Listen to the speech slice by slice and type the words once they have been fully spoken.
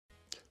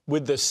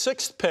With the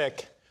 6th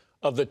pick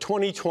of the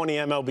 2020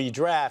 MLB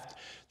draft,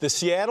 the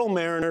Seattle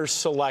Mariners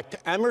select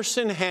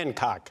Emerson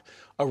Hancock,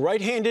 a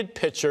right-handed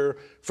pitcher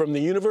from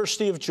the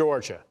University of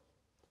Georgia.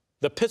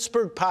 The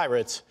Pittsburgh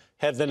Pirates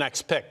have the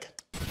next pick.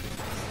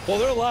 Well,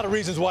 there are a lot of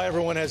reasons why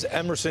everyone has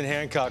Emerson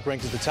Hancock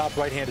ranked as the top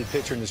right-handed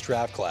pitcher in this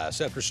draft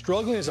class. After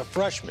struggling as a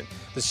freshman,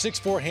 the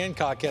 6'4"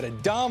 Hancock had a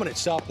dominant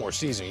sophomore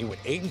season. He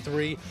went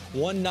 8-3,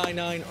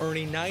 199,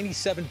 earning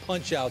 97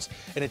 punch-outs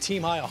and a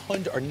team-high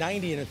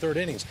 90 in the third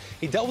innings.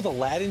 He dealt with a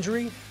lat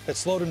injury that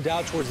slowed him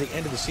down towards the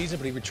end of the season,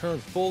 but he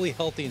returned fully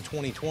healthy in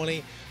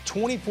 2020.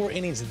 24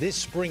 innings this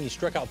spring. He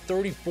struck out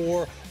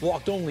 34,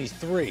 walked only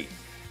 3.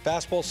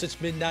 Fastball sits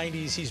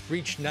mid-90s. He's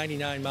reached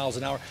 99 miles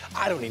an hour.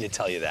 I don't need to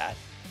tell you that.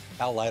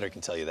 Al Leiter can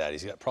tell you that.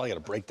 He's probably got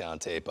a breakdown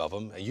tape of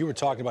him. You were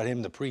talking about him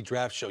in the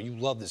pre-draft show. You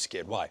love this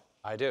kid. Why?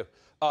 I do.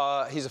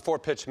 He's a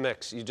 4-pitch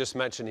mix. You just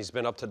mentioned he's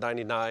been up to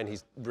 99.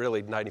 He's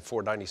really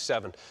 94,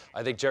 97.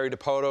 I think Jerry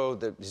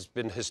DiPoto, he's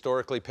been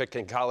historically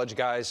picking college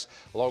guys,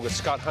 along with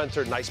Scott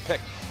Hunter. Nice pick.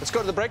 Let's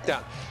go to the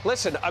breakdown.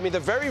 Listen, I mean, the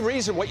very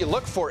reason what you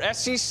look for,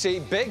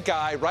 SEC, big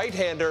guy,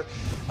 right-hander.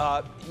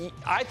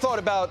 I thought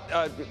about,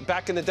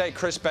 back in the day,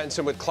 Chris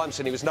Benson with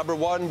Clemson. He was number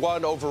 1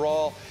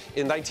 overall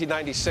in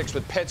 1996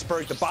 with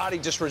Pittsburgh. The body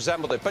just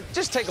resembled it. But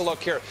just take a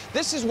look here.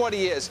 This is what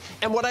he is.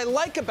 And what I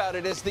like about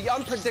it is the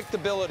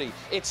unpredictability.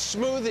 It's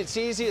smooth, it's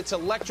easy, it's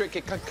electric.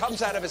 It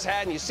comes out of his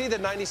hand. And you see the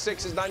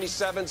 96s,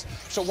 97s.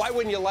 So why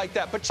wouldn't you like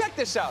that? But check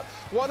this out.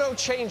 1-0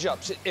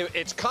 changeups.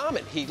 It's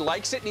common. He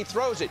likes it and he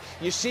throws it.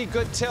 You see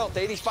good tilt,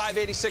 85,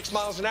 86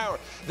 miles an hour.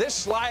 This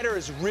slider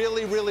is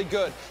really, really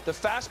good. The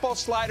fastball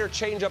slider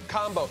changeup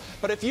combo.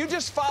 But if you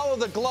just follow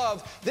the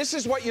glove, this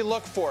is what you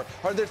look for.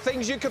 Are there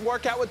things you could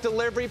work out with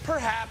delivery?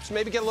 Perhaps.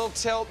 Maybe get a little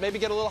tilt, maybe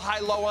get a little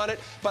high-low on it.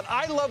 But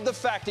I love the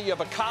fact that you have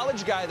a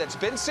college guy that's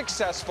been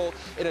successful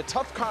in a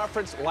tough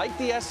conference like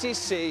the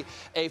SEC,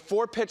 a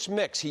 4-pitch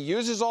mix. He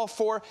uses all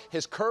 4.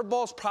 His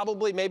curveball's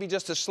probably maybe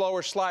just a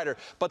slower slider.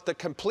 But the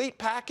complete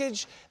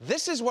package,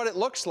 this is what it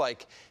looks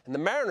like. And the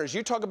Mariners,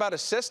 you talk about a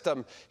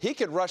system, he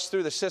could rush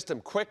through the system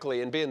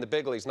quickly and be in the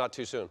big leagues not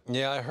too soon.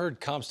 Yeah, I heard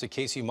comps to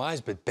Casey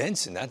Mize, but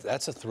Benson,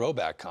 that's a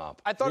throwback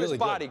comp. I thought really his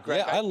body, good.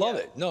 Greg. Yeah, I love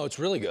it. No, it's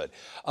really good.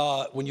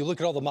 When you look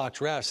at all the mock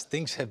drafts,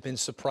 things have been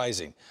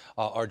surprising.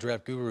 Our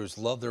draft gurus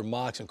love their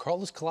mocks, and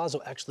Carlos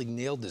Collazo actually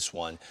nailed this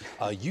one.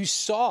 You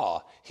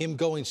saw him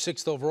going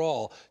 6th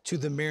overall to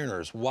the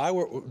Mariners.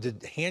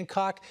 Did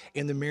Hancock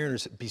and the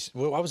Mariners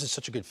why was it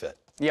such a good fit?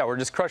 Yeah, we're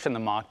just crushing the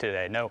mock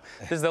today. No,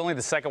 this is only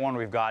the second one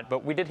we've got,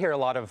 but we did hear a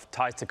lot of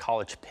ties to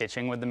college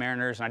pitching with the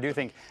Mariners, and I do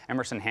think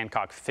Emerson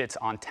Hancock fits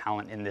on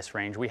talent in this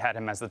range. We had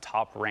him as the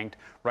top-ranked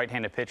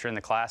right-handed pitcher in the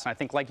class, and I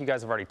think, like you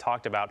guys have already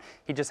talked about,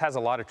 he just has a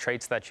lot of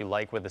traits that you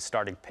like with a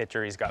starting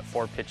pitcher. He's got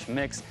 4-pitch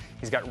mix.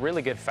 He's got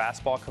really good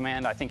fastball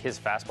command. I think his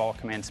fastball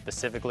command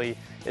specifically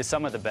is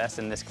some of the best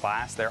in this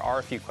class. There are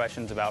a few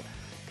questions about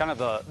kind of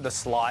the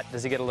slot.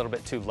 Does he get a little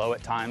bit too low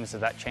at times?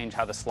 Does that change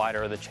how the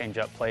slider or the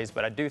changeup plays?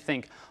 But I do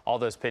think all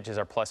those pitches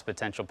are plus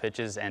potential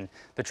pitches, and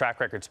the track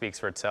record speaks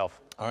for itself.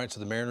 All right, so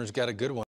the Mariners got a good one.